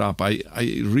keep that up, I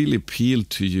really appeal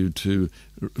to you to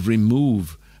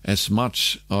remove as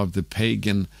much of the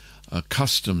pagan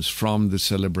customs from the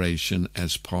celebration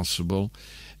as possible,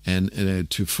 and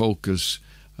to focus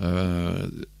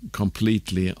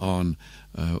completely on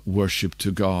worship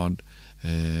to God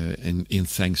and in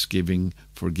thanksgiving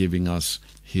for giving us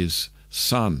His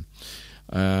Son.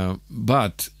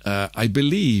 But I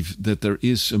believe that there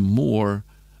is a more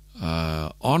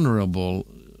honorable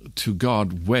to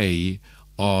God way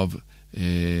of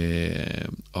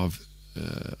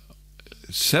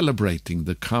celebrating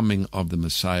the coming of the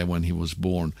Messiah when He was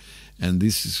born. And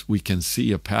we can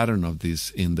see a pattern of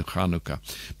this in the Hanukkah.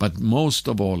 But most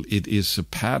of all, it is a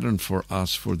pattern for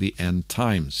us for the end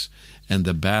times and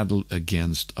the battle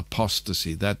against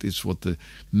apostasy. That is what the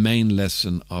main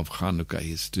lesson of Hanukkah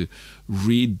is, to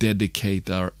rededicate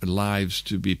our lives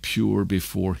to be pure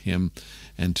before Him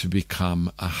and to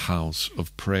become a house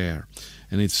of prayer.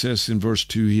 And it says in verse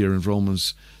 2 here in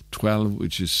Romans 12,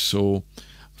 which is so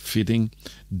fitting,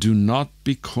 "Do not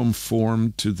be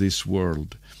conformed to this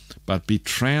world, but be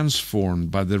transformed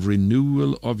by the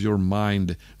renewal of your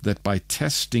mind, that by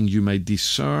testing you may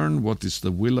discern what is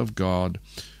the will of God,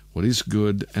 what is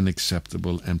good and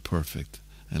acceptable and perfect."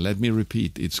 And let me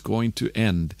repeat, it's going to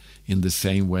end in the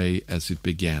same way as it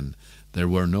began. There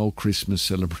were no Christmas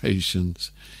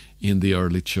celebrations in the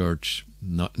early church,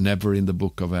 never in the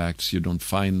book of Acts. You don't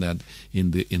find that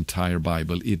in the entire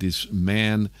Bible. It is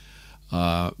man-made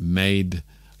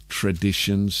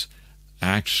traditions,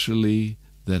 actually,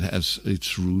 that has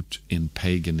its root in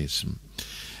paganism.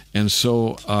 And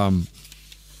so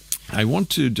I want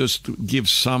to just give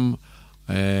some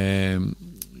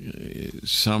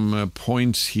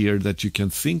points here that you can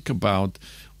think about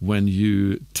when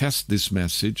you test this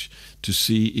message, to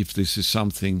see if this is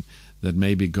something that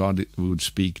maybe God would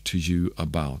speak to you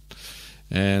about.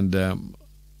 And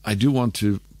I do want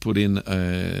to put in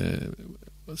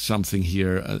something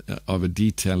here of a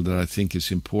detail that I think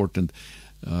is important.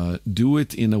 Do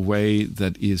it in a way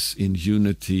that is in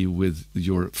unity with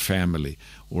your family,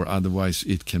 or otherwise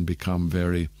it can become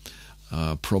very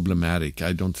problematic.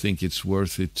 I don't think it's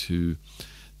worth it to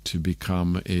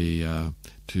become a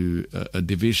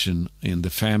division in the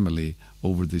family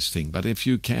over this thing. But if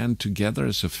you can, together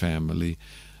as a family,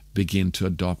 begin to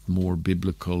adopt more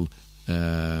biblical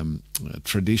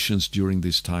traditions during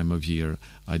this time of year,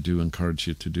 I do encourage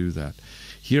you to do that.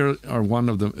 Here are one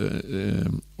of the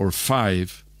or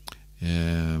 5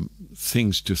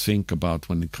 things to think about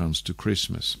when it comes to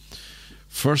Christmas.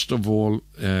 First of all,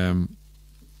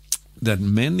 that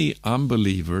many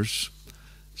unbelievers,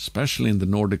 especially in the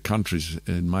Nordic countries,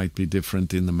 it might be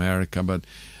different in America, but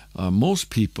most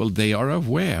people, they are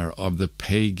aware of the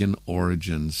pagan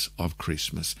origins of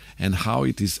Christmas and how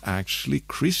it is actually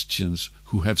Christians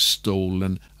who have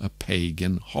stolen a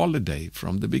pagan holiday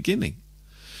from the beginning.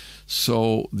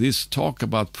 So this talk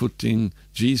about putting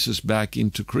Jesus back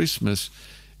into Christmas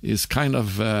is kind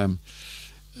of,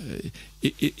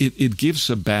 it gives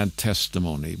a bad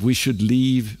testimony. We should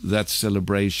leave that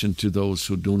celebration to those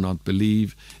who do not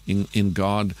believe in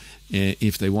God,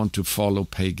 if they want to follow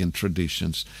pagan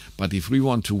traditions. But if we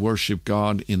want to worship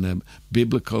God in a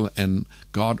biblical and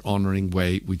God-honoring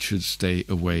way, we should stay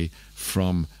away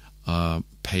from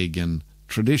pagan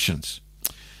traditions.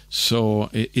 So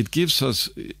it gives us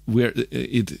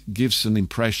it gives an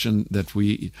impression that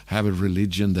we have a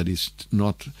religion that is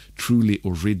not truly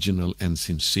original and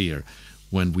sincere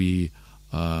when we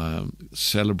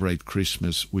celebrate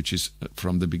Christmas, which is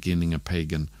from the beginning a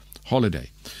pagan holiday.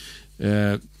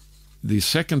 The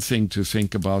second thing to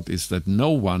think about is that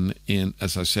no one in,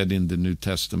 as I said, in the New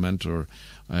Testament or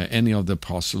any of the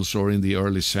apostles or in the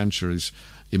early centuries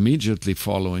immediately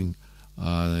following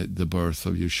the birth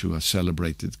of Yeshua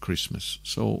celebrated Christmas.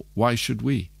 So why should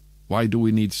we? Why do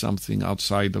we need something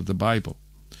outside of the Bible?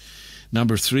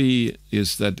 Number 3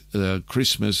 is that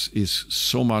Christmas is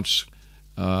so much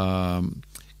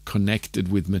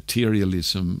connected with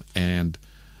materialism and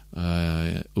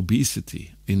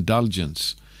obesity,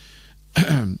 indulgence.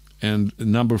 And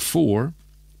number 4,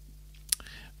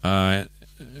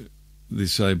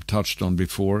 this I've touched on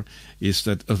before, is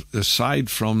that aside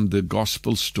from the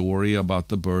gospel story about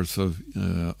the birth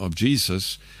of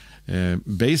Jesus,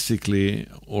 basically,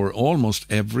 or almost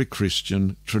every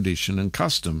Christian tradition and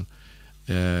custom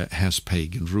has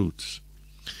pagan roots.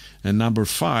 And number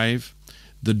 5,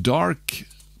 the dark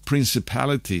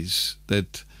principalities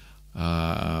that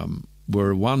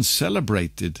were once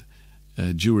celebrated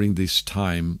during this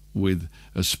time with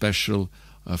a special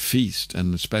feast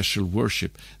and a special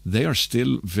worship, they are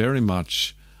still very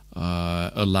much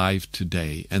alive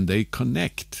today, and they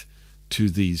connect to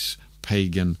these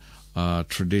pagan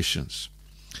traditions.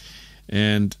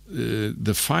 And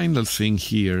the final thing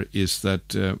here is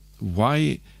that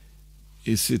why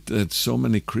is it that so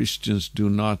many Christians do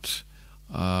not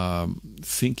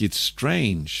think it's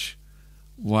strange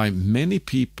why many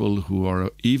people who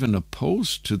are even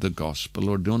opposed to the gospel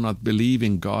or do not believe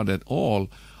in God at all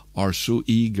are so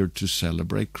eager to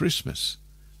celebrate Christmas?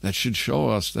 That should show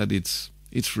us that it's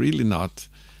really not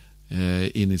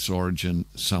in its origin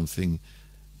something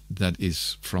that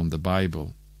is from the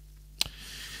Bible.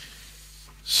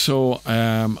 So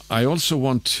I also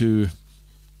want to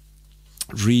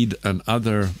read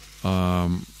another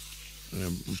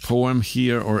poem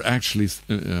here, or actually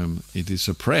it is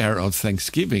a prayer of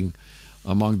thanksgiving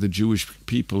among the Jewish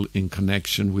people in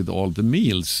connection with all the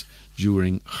meals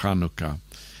during Hanukkah,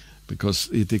 because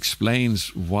it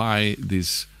explains why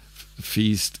this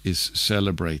feast is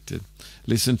celebrated.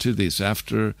 Listen to this.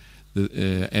 After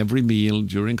every meal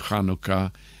during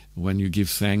Hanukkah, when you give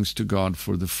thanks to God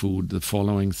for the food, the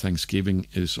following thanksgiving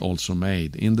is also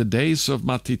made. In the days of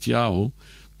Matityahu,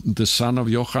 the son of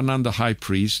Yochanan the high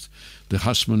priest, the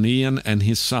Hasmonean and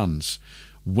his sons,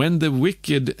 when the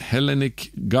wicked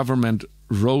Hellenic government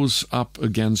rose up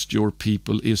against your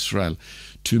people Israel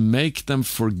to make them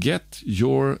forget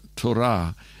your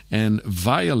Torah and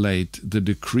violate the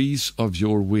decrees of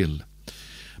your will.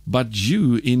 But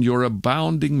you, in your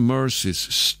abounding mercies,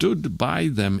 stood by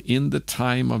them in the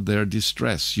time of their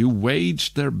distress. You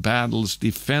waged their battles,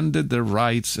 defended their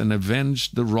rights, and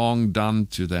avenged the wrong done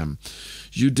to them.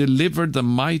 You delivered the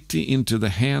mighty into the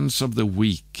hands of the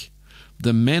weak,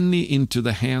 the many into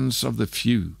the hands of the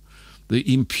few,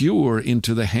 the impure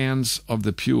into the hands of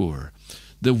the pure,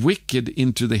 the wicked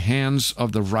into the hands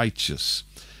of the righteous,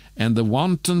 and the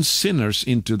wanton sinners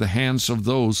into the hands of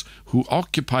those who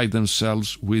occupy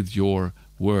themselves with your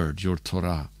word, your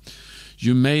Torah.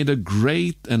 You made a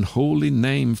great and holy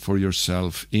name for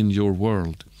yourself in your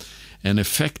world, and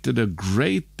effected a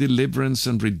great deliverance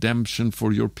and redemption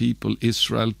for your people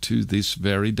Israel to this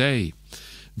very day.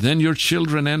 Then your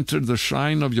children entered the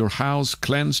shrine of your house,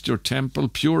 cleansed your temple,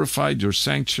 purified your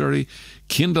sanctuary,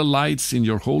 kindled lights in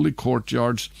your holy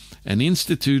courtyards, and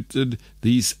instituted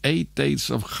these 8 days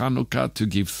of Hanukkah to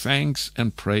give thanks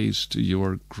and praise to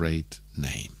your great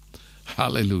name.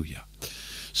 Hallelujah.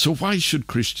 So why should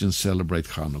Christians celebrate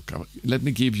Hanukkah? Let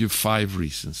me give you 5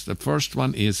 reasons. The first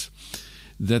one is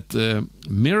that the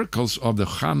miracles of the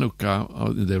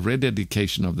Hanukkah, the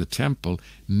rededication of the temple,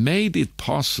 made it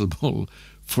possible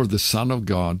for the Son of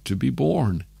God to be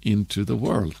born into the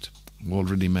world. I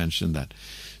already mentioned that.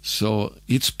 So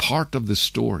it's part of the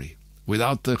story.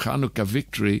 Without the Hanukkah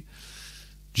victory,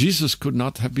 Jesus could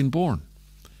not have been born,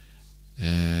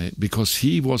 because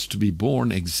he was to be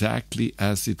born exactly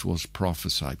as it was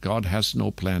prophesied. God has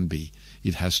no plan B.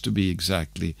 It has to be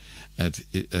exactly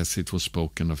as it was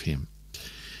spoken of him.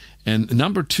 And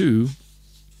number 2,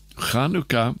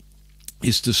 Hanukkah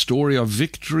is the story of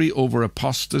victory over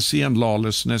apostasy and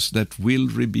lawlessness that will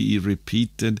be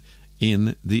repeated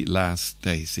in the last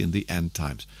days, in the end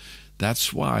times.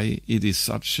 That's why it is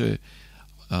such a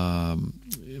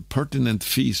pertinent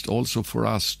feast also for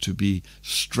us to be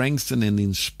strengthened and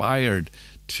inspired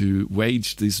to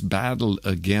wage this battle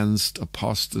against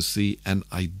apostasy and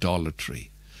idolatry.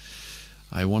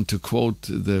 I want to quote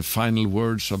the final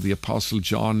words of the Apostle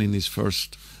John in his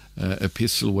first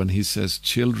epistle when he says,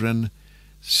 "Children,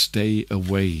 stay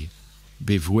away,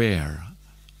 beware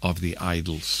of the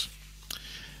idols."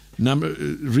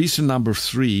 Reason number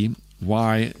 3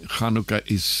 why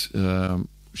Hanukkah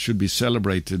should be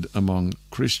celebrated among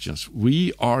Christians.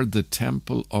 We are the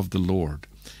temple of the Lord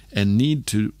and need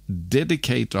to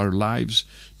dedicate our lives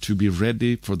to be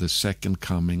ready for the second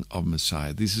coming of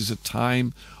Messiah. This is a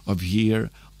time of year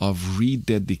of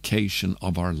rededication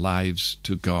of our lives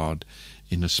to God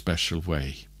in a special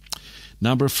way.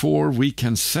 Number 4, we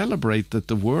can celebrate that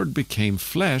the Word became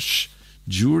flesh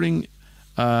during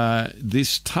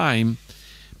this time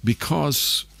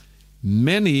because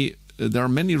there are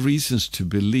many reasons to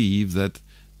believe that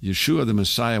Yeshua the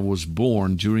Messiah was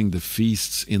born during the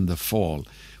feasts in the fall,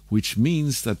 which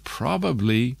means that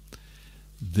probably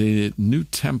the new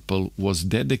temple was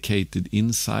dedicated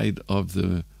inside of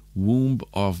the womb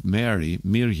of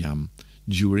Miriam,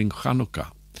 during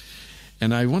Hanukkah.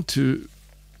 And I want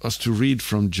us to read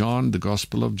from John, the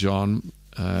Gospel of John,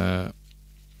 and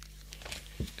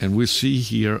we see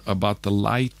here about the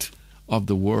light of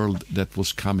the world that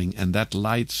was coming, and that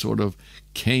light sort of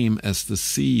came as the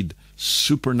seed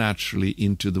supernaturally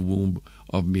into the womb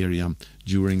of Miriam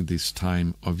during this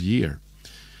time of year.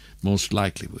 Most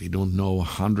likely, we don't know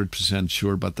 100%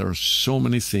 sure, but there are so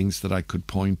many things that I could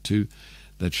point to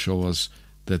that show us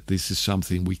that this is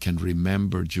something we can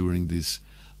remember during this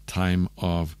time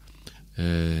of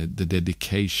the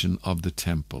dedication of the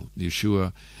temple.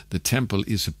 Yeshua, the temple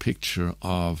is a picture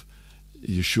of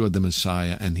Yeshua the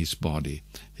Messiah and his body.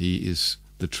 He is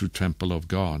the true temple of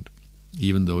God,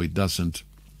 even though it doesn't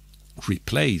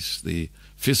replace the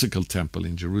physical temple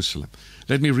in Jerusalem.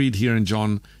 Let me read here in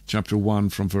John chapter 1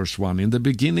 from verse 1. In the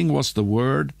beginning was the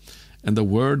Word, and the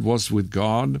Word was with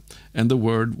God, and the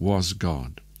Word was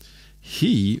God.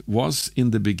 He was in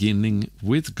the beginning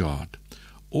with God.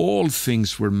 All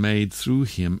things were made through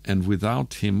him, and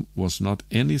without him was not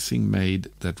anything made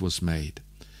that was made.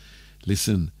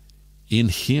 Listen, in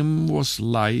him was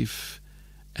life,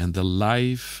 and the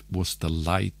life was the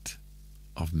light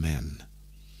of men.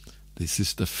 This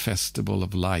is the festival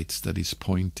of lights that is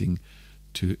pointing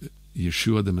to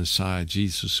Yeshua the Messiah,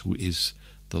 Jesus, who is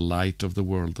the light of the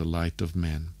world, the light of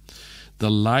men. The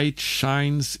light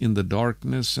shines in the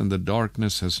darkness, and the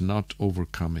darkness has not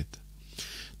overcome it.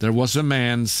 There was a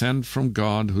man sent from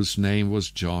God whose name was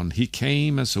John. He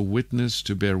came as a witness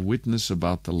to bear witness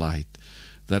about the light,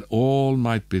 that all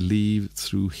might believe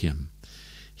through him.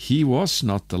 He was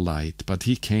not the light, but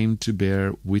he came to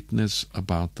bear witness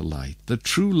about the light. The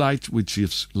true light, which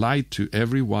gives light to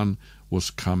everyone, was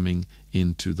coming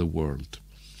into the world.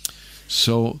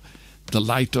 So the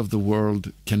light of the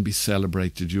world can be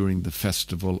celebrated during the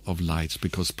Festival of Lights,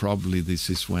 because probably this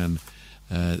is when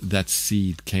that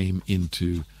seed came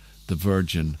into the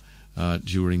Virgin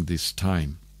during this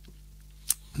time.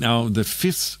 Now, the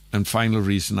fifth and final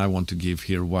reason I want to give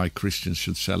here why Christians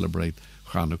should celebrate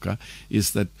Hanukkah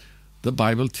is that the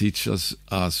Bible teaches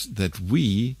us that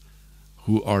we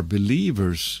who are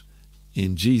believers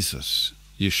in Jesus,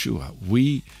 Yeshua,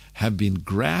 we have been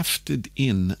grafted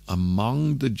in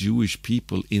among the Jewish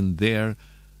people in their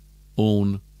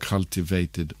own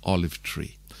cultivated olive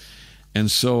tree.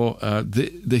 And so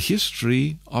the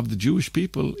history of the Jewish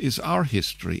people is our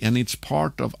history, and it's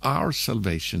part of our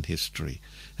salvation history.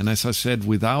 And as I said,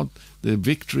 without the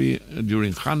victory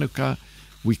during Hanukkah,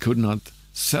 we could not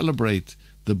celebrate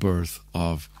the birth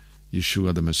of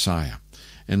Yeshua the Messiah.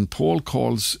 And Paul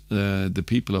calls the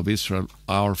people of Israel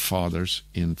our fathers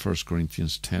in 1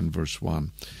 Corinthians 10, verse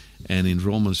 1. And in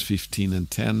Romans 15 and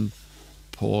 10,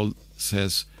 Paul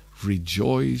says,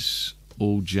 "Rejoice,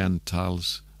 O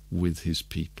Gentiles, with his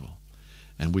people."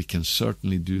 And we can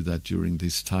certainly do that during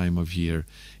this time of year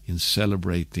in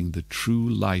celebrating the true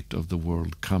light of the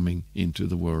world coming into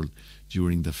the world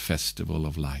during the Festival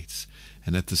of Lights.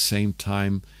 And at the same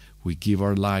time, we give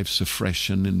our lives afresh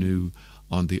and anew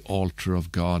on the altar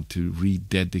of God to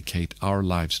rededicate our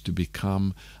lives to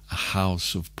become a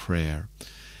house of prayer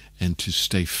and to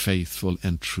stay faithful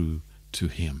and true to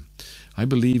him. I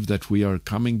believe that we are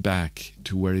coming back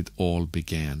to where it all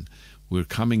began. We're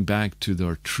coming back to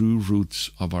the true roots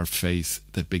of our faith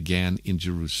that began in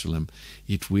Jerusalem.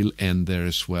 It will end there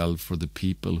as well for the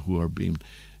people who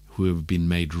have been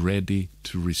made ready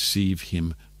to receive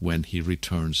him when he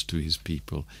returns to his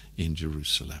people in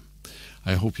Jerusalem.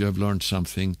 I hope you have learned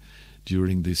something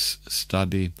during this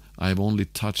study. I have only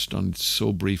touched on it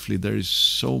so briefly. There is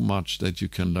so much that you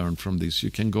can learn from this.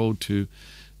 You can go to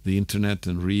the internet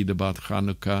and read about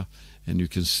Hanukkah, and you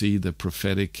can see the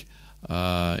prophetic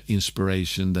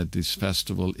inspiration that this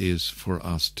festival is for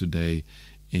us today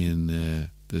in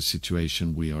the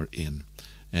situation we are in.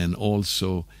 And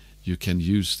also you can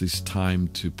use this time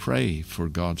to pray for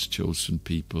God's chosen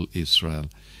people, Israel,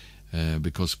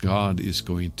 because God is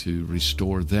going to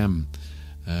restore them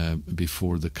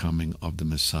before the coming of the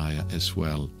Messiah as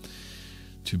well,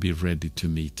 to be ready to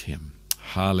meet him.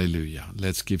 Hallelujah.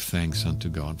 Let's give thanks unto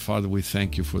God. Father, we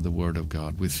thank you for the word of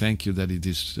God. We thank you that it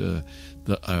is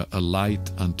a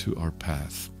light unto our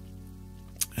path,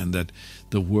 and that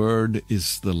the word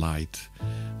is the light,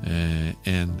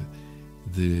 and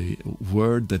the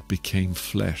word that became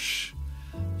flesh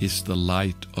is the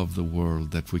light of the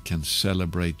world that we can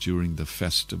celebrate during the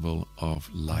Festival of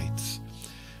Lights.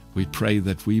 We pray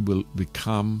that we will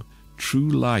become true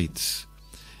lights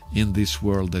in this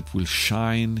world that will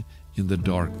shine in the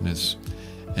darkness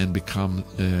and become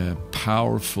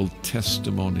powerful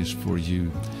testimonies for you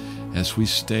as we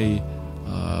stay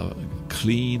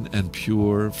clean and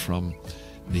pure from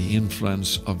the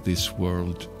influence of this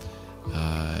world,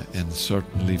 and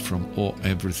certainly from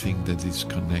everything that is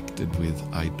connected with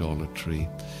idolatry.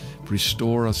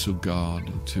 Restore us, O God,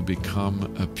 to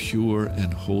become a pure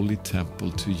and holy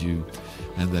temple to you,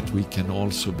 and that we can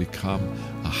also become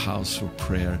a house of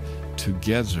prayer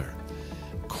together,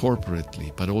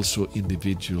 corporately, but also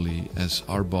individually, as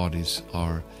our bodies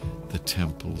are the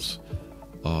temples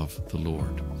of the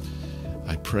Lord.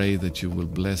 I pray that you will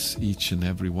bless each and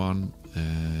every one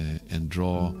and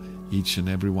draw each and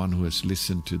every one who has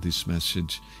listened to this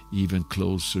message even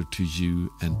closer to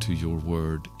you and to your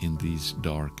word in these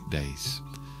dark days.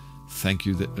 Thank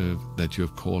you that you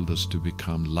have called us to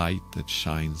become light that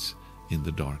shines in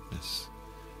the darkness.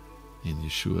 In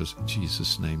Yeshua's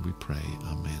Jesus' name we pray.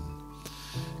 Amen.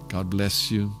 God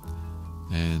bless you,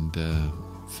 and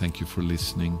thank you for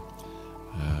listening.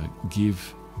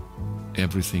 Give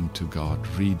everything to God.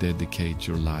 Rededicate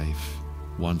your life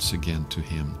once again to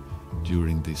Him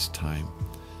during this time,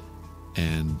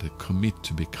 and commit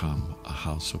to become a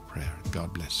house of prayer.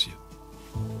 God bless you.